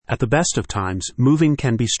At the best of times, moving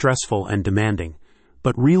can be stressful and demanding,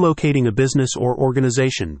 but relocating a business or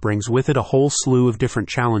organization brings with it a whole slew of different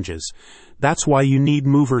challenges. That's why you need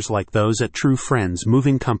movers like those at True Friends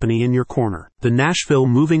Moving Company in your corner. The Nashville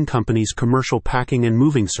Moving Company's commercial packing and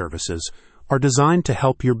moving services are designed to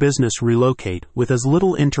help your business relocate with as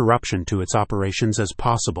little interruption to its operations as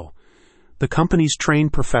possible. The company's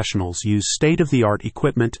trained professionals use state-of-the-art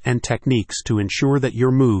equipment and techniques to ensure that your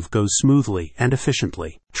move goes smoothly and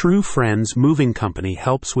efficiently. True Friends Moving Company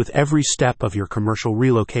helps with every step of your commercial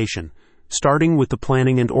relocation, starting with the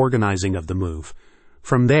planning and organizing of the move.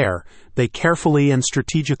 From there, they carefully and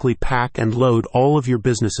strategically pack and load all of your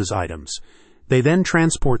business's items. They then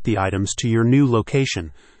transport the items to your new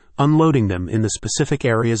location, unloading them in the specific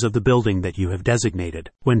areas of the building that you have designated.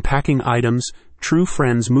 When packing items, True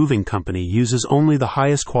Friends Moving Company uses only the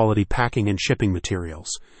highest quality packing and shipping materials.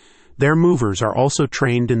 Their movers are also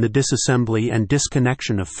trained in the disassembly and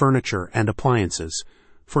disconnection of furniture and appliances.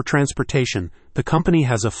 For transportation, the company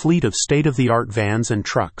has a fleet of state-of-the-art vans and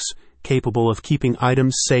trucks, capable of keeping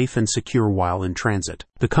items safe and secure while in transit.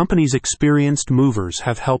 The company's experienced movers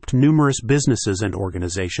have helped numerous businesses and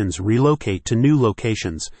organizations relocate to new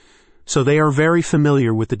locations, so they are very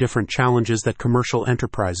familiar with the different challenges that commercial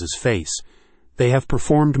enterprises face. They have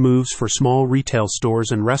performed moves for small retail stores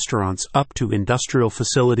and restaurants up to industrial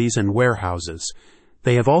facilities and warehouses.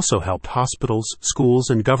 They have also helped hospitals, schools,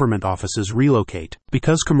 and government offices relocate.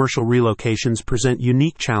 Because commercial relocations present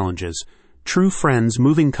unique challenges, True Friends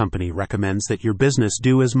Moving Company recommends that your business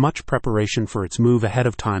do as much preparation for its move ahead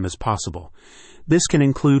of time as possible. This can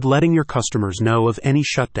include letting your customers know of any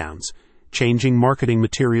shutdowns, changing marketing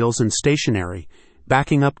materials and stationery,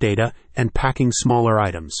 backing up data, and packing smaller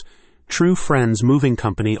items. True Friends Moving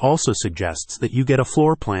Company also suggests that you get a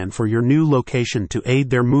floor plan for your new location to aid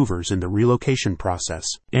their movers in the relocation process.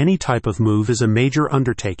 Any type of move is a major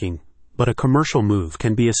undertaking, but a commercial move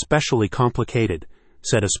can be especially complicated,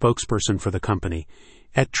 said a spokesperson for the company.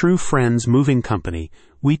 At True Friends Moving Company,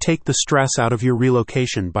 we take the stress out of your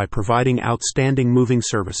relocation by providing outstanding moving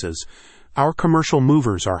services. Our commercial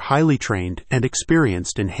movers are highly trained and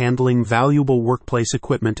experienced in handling valuable workplace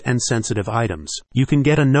equipment and sensitive items. You can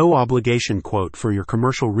get a no-obligation quote for your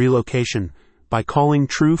commercial relocation by calling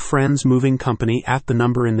True Friends Moving Company at the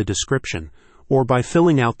number in the description, or by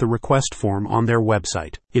filling out the request form on their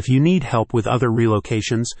website. If you need help with other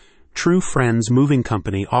relocations, True Friends Moving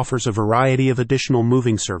Company offers a variety of additional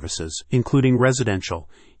moving services, including residential,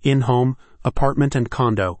 in-home, apartment and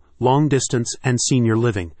condo, long-distance, and senior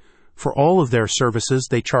living. For all of their services,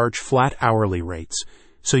 they charge flat hourly rates,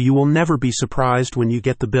 so you will never be surprised when you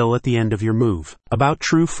get the bill at the end of your move. About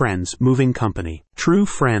True Friends Moving Company. True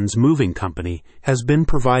Friends Moving Company has been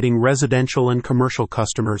providing residential and commercial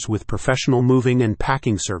customers with professional moving and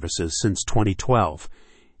packing services since 2012.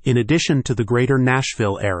 In addition to the greater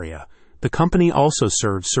Nashville area, the company also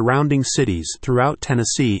serves surrounding cities throughout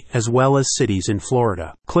Tennessee as well as cities in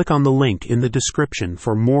Florida. Click on the link in the description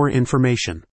for more information.